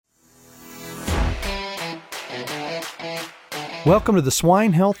Welcome to the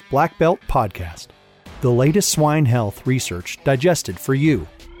Swine Health Black Belt Podcast, the latest swine health research digested for you.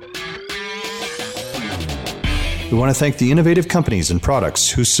 We want to thank the innovative companies and products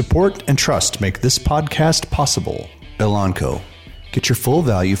whose support and trust make this podcast possible. Elanco. Get your full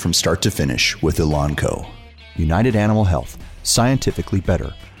value from start to finish with Elanco. United Animal Health. Scientifically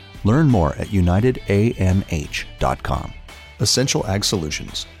better. Learn more at unitedamh.com. Essential Ag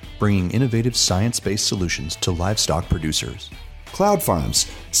Solutions. Bringing innovative science-based solutions to livestock producers. Cloud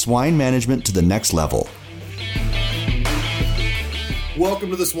Farms, swine management to the next level. Welcome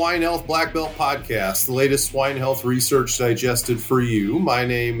to the Swine Health Black Belt Podcast, the latest swine health research digested for you. My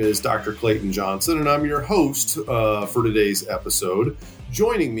name is Dr. Clayton Johnson, and I'm your host for today's episode.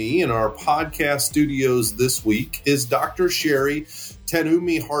 Joining me in our podcast studios this week is Dr. Sherry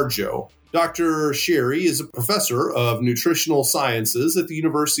Tanumihardjo. Dr. Sherry is a professor of nutritional sciences at the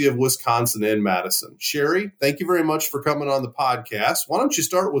University of Wisconsin in Madison. Sherry, thank you very much for coming on the podcast. Why don't you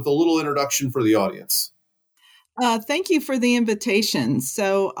start with a little introduction for the audience? Thank you for the invitation.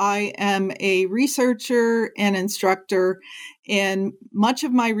 So I am a researcher and instructor, and much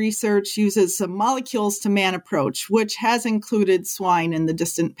of my research uses a molecules to man approach, which has included swine in the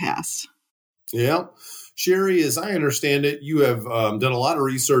distant past. Yeah. Sherry, as I understand it, you have done a lot of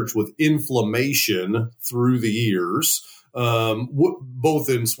research with inflammation through the years, both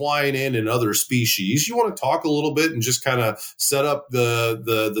in swine and in other species. You want to talk a little bit and just kind of set up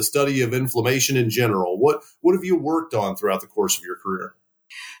the study of inflammation in general. What have you worked on throughout the course of your career?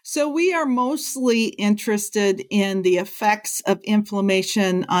 So we are mostly interested in the effects of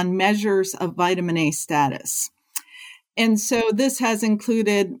inflammation on measures of vitamin A status. And so this has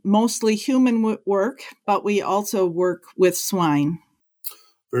included mostly human work, but we also work with swine.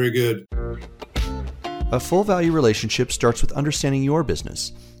 Very good. A full value relationship starts with understanding your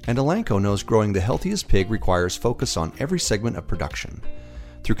business, and Elanco knows growing the healthiest pig requires focus on every segment of production.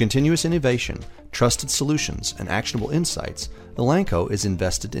 Through continuous innovation, trusted solutions, and actionable insights, Elanco is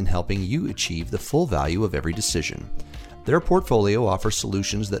invested in helping you achieve the full value of every decision. Their portfolio offers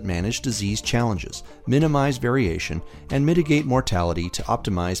solutions that manage disease challenges, minimize variation, and mitigate mortality to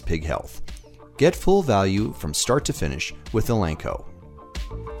optimize pig health. Get full value from start to finish with Elanco.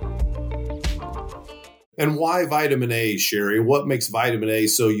 And why vitamin A, Sherry? What makes vitamin A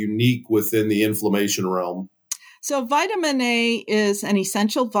so unique within the inflammation realm? So vitamin A is an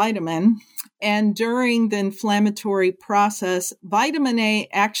essential vitamin, and during the inflammatory process, vitamin A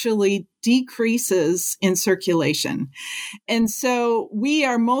actually decreases in circulation. And so we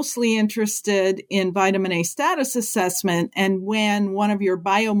are mostly interested in vitamin A status assessment, and when one of your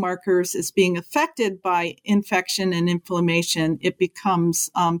biomarkers is being affected by infection and inflammation, it becomes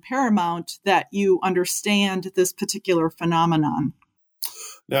paramount that you understand this particular phenomenon.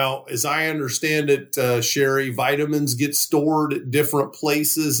 Now, as I understand it, Sherry, vitamins get stored at different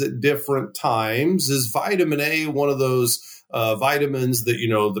places at different times. Is vitamin A one of those vitamins that,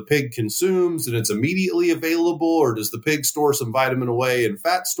 the pig consumes and it's immediately available, or does the pig store some vitamin away in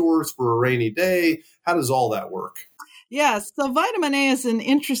fat stores for a rainy day? How does all that work? Yes, so vitamin A is an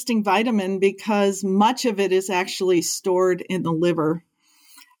interesting vitamin because much of it is actually stored in the liver.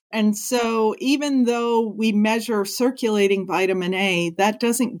 And so even though we measure circulating vitamin A, that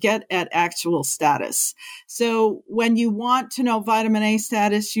doesn't get at actual status. So when you want to know vitamin A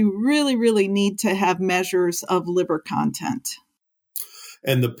status, you really, really need to have measures of liver content.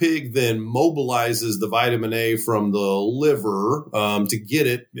 And the pig then mobilizes the vitamin A from the liver to get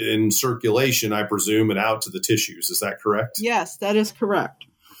it in circulation, I presume, and out to the tissues. Is that correct? Yes, that is correct.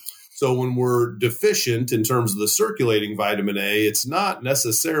 So when we're deficient in terms of the circulating vitamin A, it's not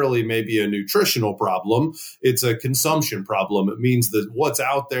necessarily maybe a nutritional problem. It's a consumption problem. It means that what's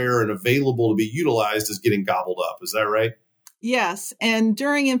out there and available to be utilized is getting gobbled up. Is that right? Yes. And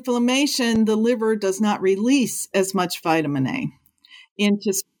during inflammation, the liver does not release as much vitamin A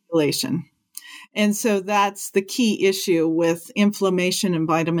into circulation. And so that's the key issue with inflammation and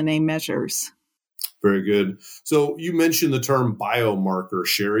vitamin A measures. Very good. So you mentioned the term biomarker,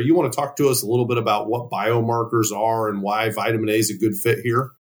 Sherry. You want to talk to us a little bit about what biomarkers are and why vitamin A is a good fit here?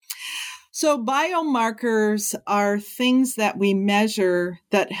 So biomarkers are things that we measure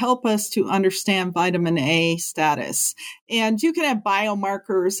that help us to understand vitamin A status. And you can have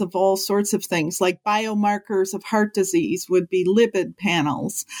biomarkers of all sorts of things, like biomarkers of heart disease would be lipid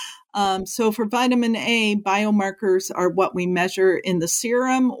panels. So for vitamin A, biomarkers are what we measure in the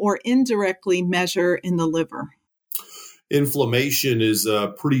serum or indirectly measure in the liver. inflammation is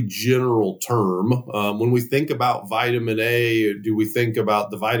a pretty general term. When we think about vitamin A, do we think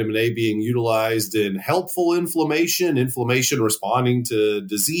about the vitamin A being utilized in helpful inflammation responding to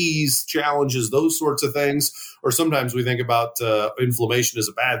disease, challenges, those sorts of things? Or sometimes we think about inflammation as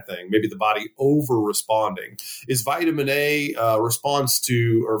a bad thing, maybe the body over-responding. Is vitamin A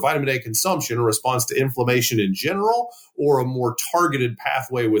vitamin A consumption a response to inflammation in general, or a more targeted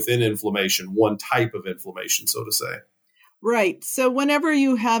pathway within inflammation, one type of inflammation, so to say? Right. So whenever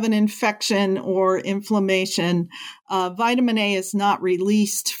you have an infection or inflammation, vitamin A is not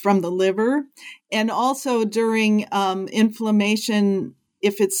released from the liver. And also during inflammation,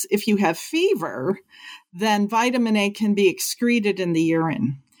 if you have fever, then vitamin A can be excreted in the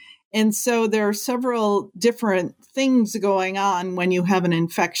urine. And so there are several different things going on when you have an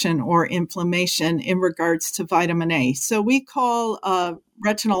infection or inflammation in regards to vitamin A. So we call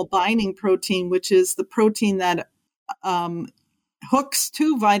retinol binding protein, which is the protein that hooks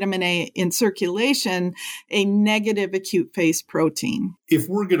to vitamin A in circulation, a negative acute phase protein. If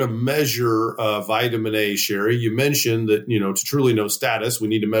we're going to measure vitamin A, Sherry, you mentioned that, to truly know status, we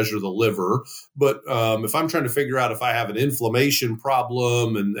need to measure the liver. But if I'm trying to figure out if I have an inflammation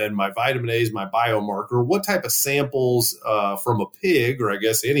problem and my vitamin A is my biomarker, what type of samples from a pig, or I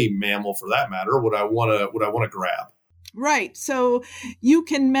guess any mammal for that matter, would I want to grab? Right. So you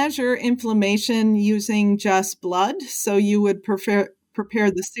can measure inflammation using just blood. So you would prepare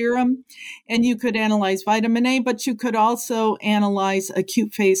the serum, and you could analyze vitamin A, but you could also analyze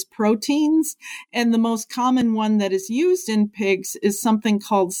acute phase proteins. And the most common one that is used in pigs is something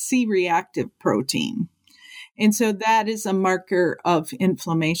called C-reactive protein. And so that is a marker of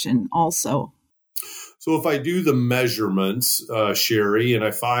inflammation also. So if I do the measurements, Sherry, and I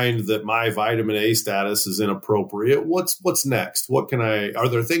find that my vitamin A status is inappropriate, what's next? Are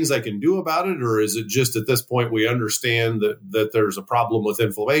there things I can do about it? Or is it just at this point we understand that there's a problem with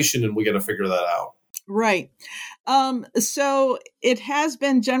inflammation and we got to figure that out? Right. So it has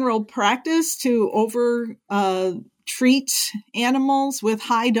been general practice to treat animals with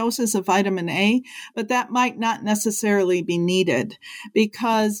high doses of vitamin A, but that might not necessarily be needed,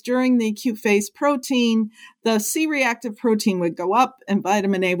 because during the acute phase protein, the C-reactive protein would go up and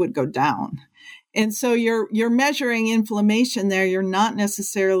vitamin A would go down. And so you're measuring inflammation there. You're not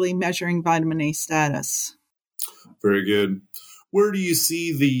necessarily measuring vitamin A status. Very good. Where do you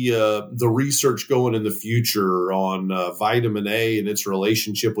see the research going in the future on vitamin A and its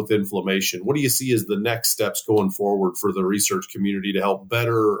relationship with inflammation? What do you see as the next steps going forward for the research community to help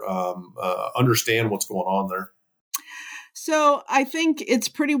better understand what's going on there? So I think it's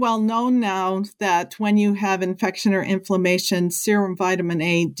pretty well known now that when you have infection or inflammation, serum vitamin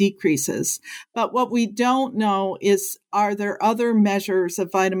A decreases. But what we don't know is, are there other measures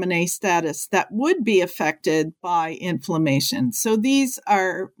of vitamin A status that would be affected by inflammation? So these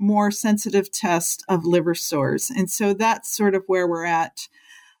are more sensitive tests of liver stores. And so that's sort of where we're at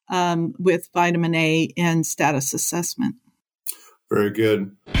with vitamin A and status assessment. Very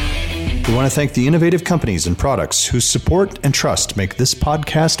good. We want to thank the innovative companies and products whose support and trust make this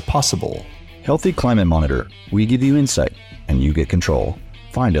podcast possible. Healthy Climate Monitor. We give you insight, and you get control.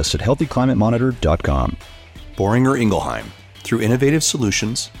 Find us at healthyclimatemonitor.com. Boehringer Ingelheim. Through innovative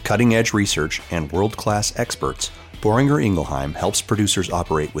solutions, cutting-edge research, and world-class experts, Boehringer Ingelheim helps producers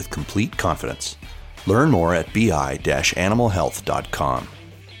operate with complete confidence. Learn more at bi-animalhealth.com.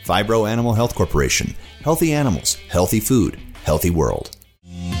 Vibro Animal Health Corporation. Healthy animals, healthy food, healthy world.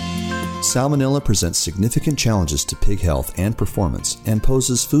 Salmonella presents significant challenges to pig health and performance and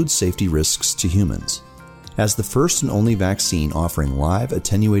poses food safety risks to humans. As the first and only vaccine offering live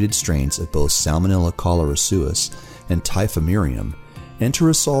attenuated strains of both Salmonella cholerae and Typhimurium,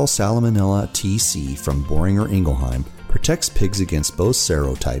 Enterosol Salmonella TC from Boehringer Ingelheim protects pigs against both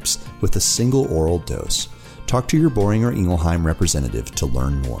serotypes with a single oral dose. Talk to your Boehringer Ingelheim representative to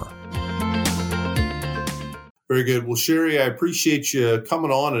learn more. Very good. Well, Sherry, I appreciate you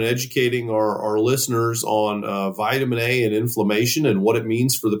coming on and educating our listeners on vitamin A and inflammation and what it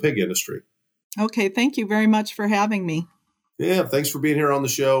means for the pig industry. Okay. Thank you very much for having me. Yeah, thanks for being here on the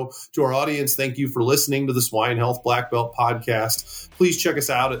show. To our audience, thank you for listening to the Swine Health Black Belt podcast. Please check us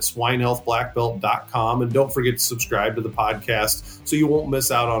out at swinehealthblackbelt.com, and don't forget to subscribe to the podcast so you won't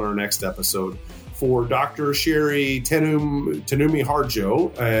miss out on our next episode. For Dr. Sherry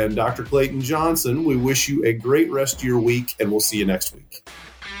Tanumihardjo and Dr. Clayton Johnson, we wish you a great rest of your week, and we'll see you next week.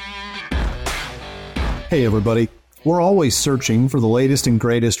 Hey, everybody. We're always searching for the latest and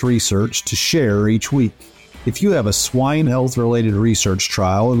greatest research to share each week. If you have a swine health related research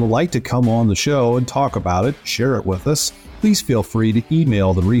trial and would like to come on the show and talk about it, share it with us, please feel free to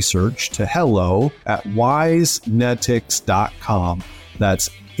email the research to hello@wisenetics.com. That's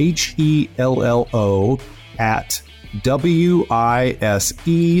HELLO at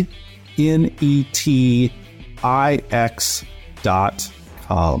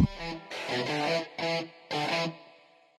WISENETIX.com.